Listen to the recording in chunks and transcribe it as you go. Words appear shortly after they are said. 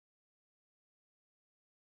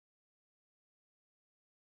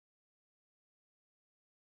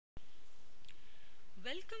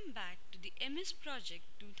Welcome back to the MS Project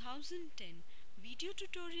 2010 video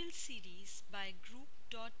tutorial series by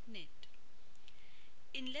GROOKnet.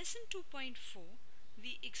 In lesson 2.4,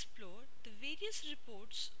 we explore the various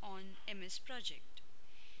reports on MS Project.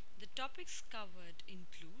 The topics covered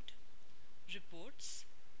include reports,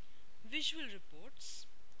 visual reports,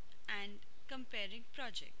 and comparing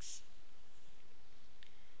projects.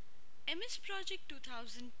 MS Project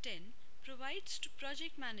 2010 provides to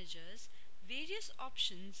project managers various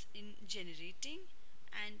options in generating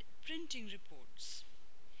and printing reports.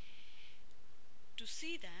 To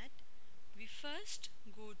see that, we first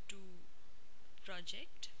go to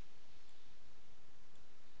Project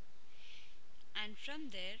and from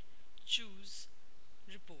there choose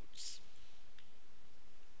Reports.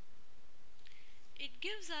 It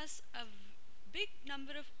gives us a big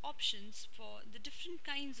number of options for the different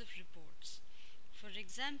kinds of reports. For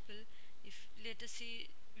example, if let us say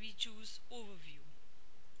we choose Overview.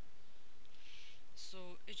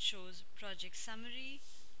 So it shows project summary,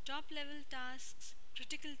 top level tasks,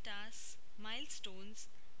 critical tasks, milestones,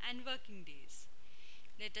 and working days.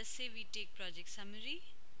 Let us say we take project summary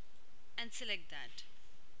and select that.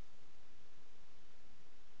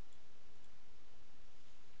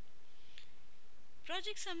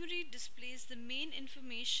 Project summary displays the main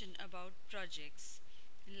information about projects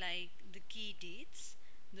like the key dates,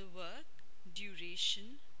 the work,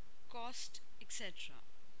 duration, cost, etc.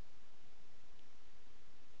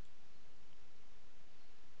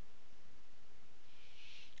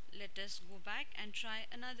 Let us go back and try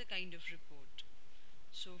another kind of report.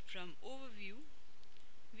 So from Overview,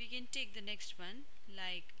 we can take the next one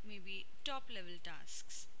like maybe top level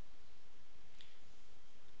tasks.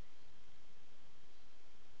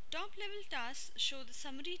 Top level tasks show the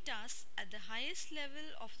summary tasks at the highest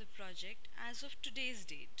level of the project as of today's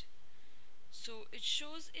date. So it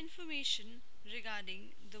shows information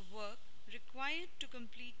regarding the work required to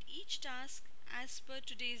complete each task as per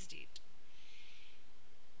today's date.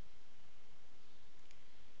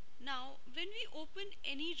 Now, when we open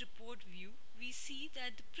any report view, we see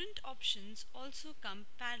that the print options also come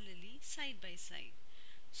parallelly side by side.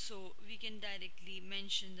 So we can directly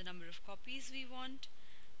mention the number of copies we want,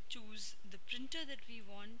 choose the printer that we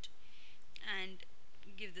want, and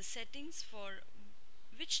give the settings for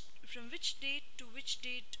from which date to which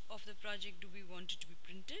date of the project do we want it to be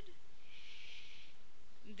printed.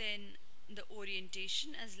 Then the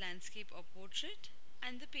orientation as landscape or portrait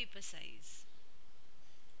and the paper size.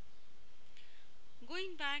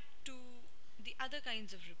 Going back to the other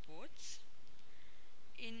kinds of reports,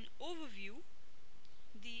 in Overview,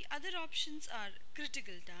 the other options are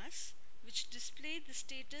critical tasks, which display the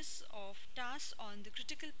status of tasks on the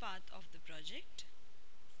critical path of the project.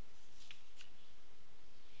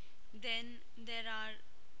 Then there are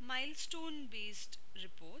milestone based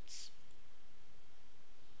reports.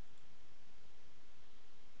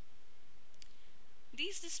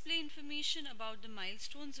 These display information about the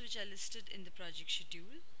milestones which are listed in the project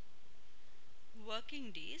schedule.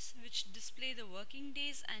 Working days, which display the working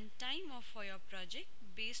days and time for your project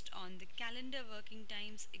based on the calendar working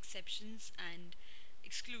times, exceptions and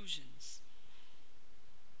exclusions.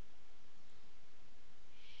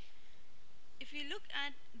 If we look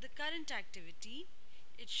at the current activity,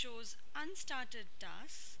 it shows unstarted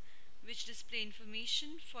tasks, which display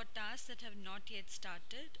information for tasks that have not yet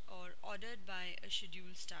started or ordered by a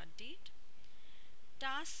scheduled start date.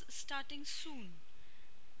 Tasks starting soon,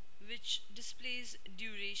 which displays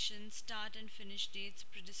duration, start and finish dates,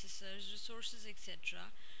 predecessors, resources,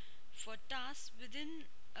 etc. for tasks within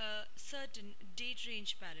a certain date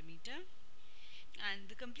range parameter. And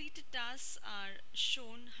the completed tasks are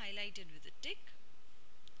shown highlighted with a tick.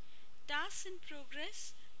 Tasks in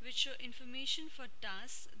progress, which show information for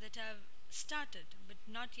tasks that have started but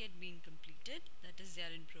not yet been completed, that is, they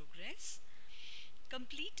are in progress.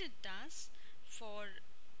 Completed tasks for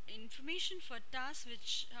information for tasks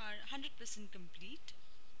which are 100% complete.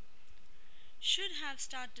 Should have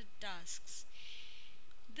started tasks.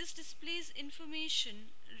 This displays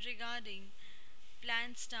information regarding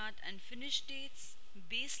planned start and finish dates,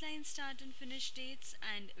 baseline start and finish dates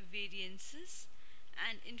and variances,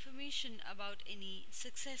 and information about any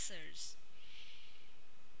successors.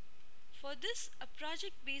 For this, a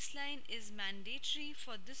project baseline is mandatory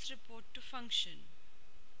for this report to function.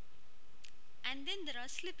 And then there are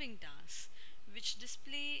slipping tasks, which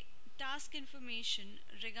display task information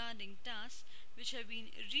regarding tasks which have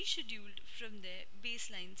been rescheduled from their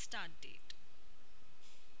baseline start date.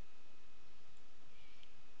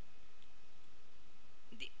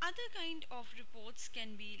 The other kind of reports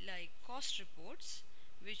can be like cost reports,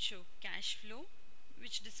 which show cash flow,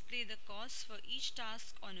 which display the costs for each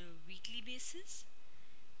task on a weekly basis,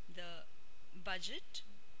 the budget,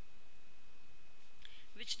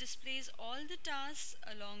 which displays all the tasks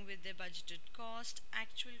along with their budgeted cost,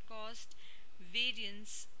 actual cost,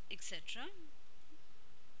 variance, etc.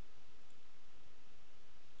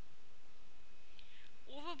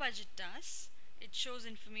 Overbudget tasks, it shows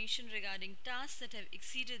information regarding tasks that have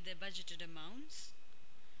exceeded their budgeted amounts.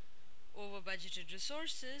 Over-budgeted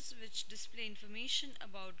resources, which display information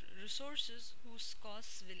about resources whose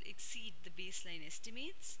costs will exceed the baseline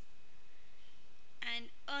estimates. And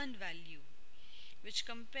earned value, which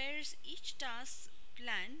compares each task's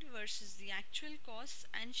planned versus the actual costs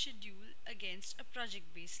and schedule against a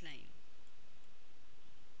project baseline.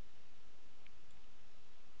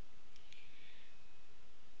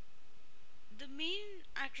 The main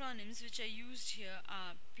acronyms which are used here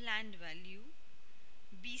are planned value,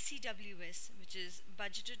 BCWS, which is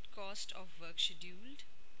budgeted cost of work scheduled,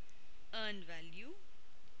 earned value,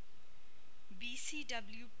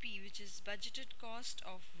 BCWP, which is budgeted cost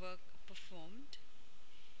of work performed,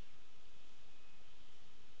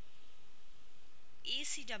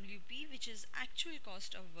 ACWP, which is actual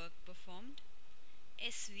cost of work performed,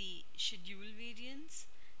 SV, schedule variance,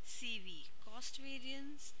 CV, cost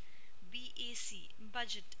variance, BAC,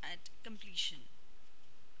 budget at completion,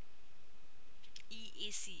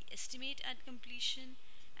 EAC, estimate at completion,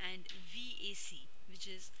 and VAC, which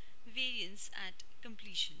is variance at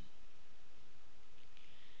completion.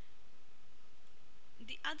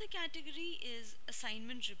 The other category is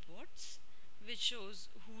assignment reports, which shows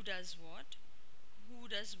who does what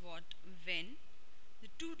when, the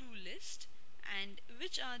to-do list, and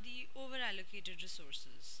which are the overallocated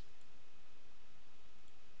resources.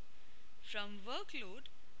 From workload,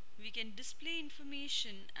 we can display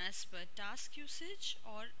information as per task usage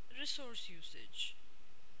or resource usage.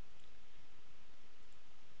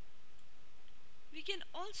 We can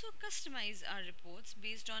also customize our reports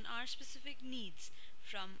based on our specific needs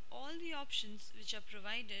from all the options which are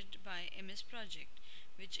provided by MS Project,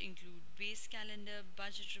 which include base calendar,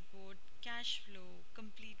 budget report, cash flow,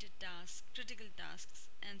 completed tasks, critical tasks,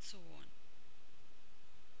 and so on.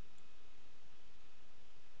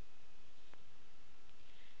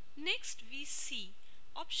 Next, we see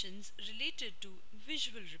options related to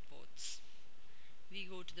visual reports. We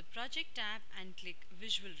go to the Project tab and click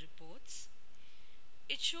Visual Reports.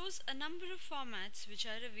 It shows a number of formats which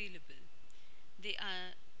are available. They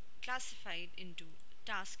are classified into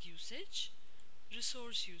task usage,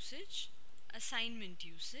 resource usage, assignment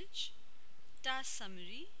usage, task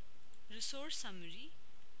summary, resource summary,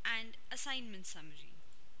 and assignment summary.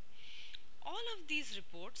 All of these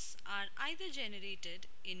reports are either generated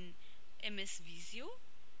in MS Visio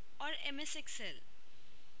or MS Excel.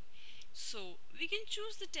 So we can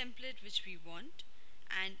choose the template which we want,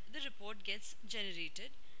 and the report gets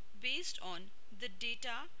generated based on the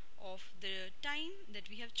data of the time that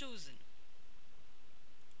we have chosen.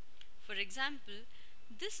 For example,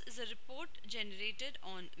 this is a report generated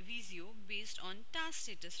on Visio based on task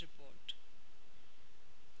status report.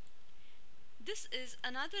 This is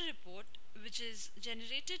another report which is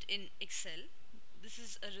generated in Excel. This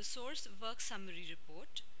is a resource work summary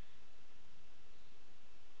report.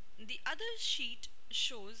 The other sheet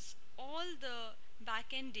shows all the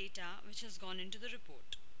backend data which has gone into the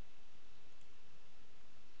report.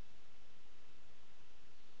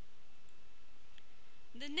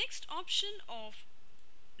 The next option of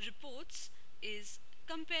reports is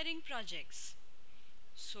comparing projects.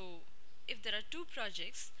 So if there are two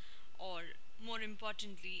projects, or more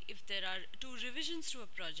importantly, if there are two revisions to a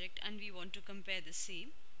project and we want to compare the same,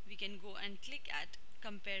 we can go and click at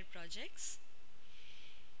compare projects.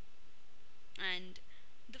 And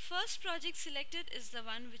the first project selected is the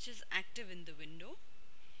one which is active in the window.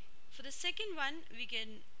 For the second one, we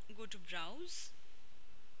can go to browse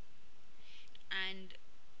and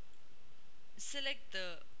select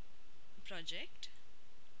the project.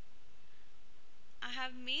 I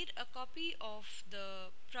have made a copy of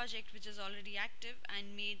the project which is already active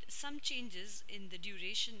and made some changes in the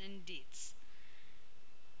duration and dates.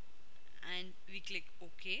 And we click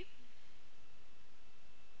OK.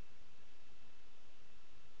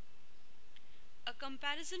 A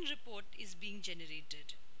comparison report is being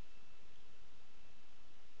generated.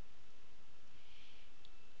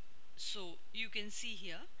 So you can see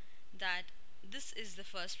here that this is the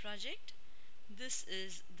first project, this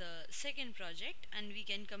is the second project, and we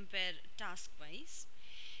can compare task wise.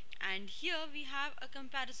 And here we have a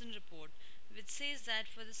comparison report which says that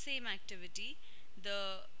for the same activity,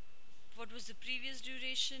 what was the previous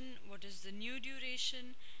duration, what is the new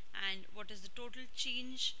duration, and what is the total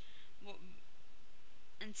change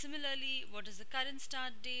And similarly, what is the current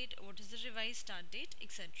start date, what is the revised start date,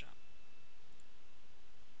 etc.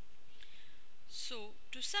 So,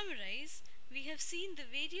 to summarize, we have seen the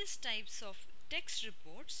various types of text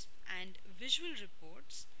reports and visual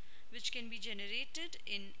reports which can be generated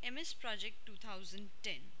in MS Project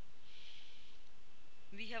 2010.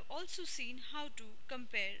 We have also seen how to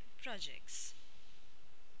compare projects.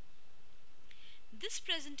 This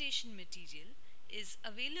presentation material is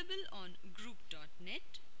available on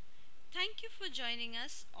GROOKnet. Thank you for joining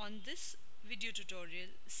us on this video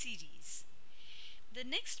tutorial series. The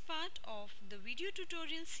next part of the video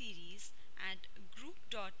tutorial series at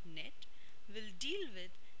GROOKnet will deal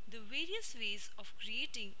with the various ways of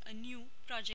creating a new project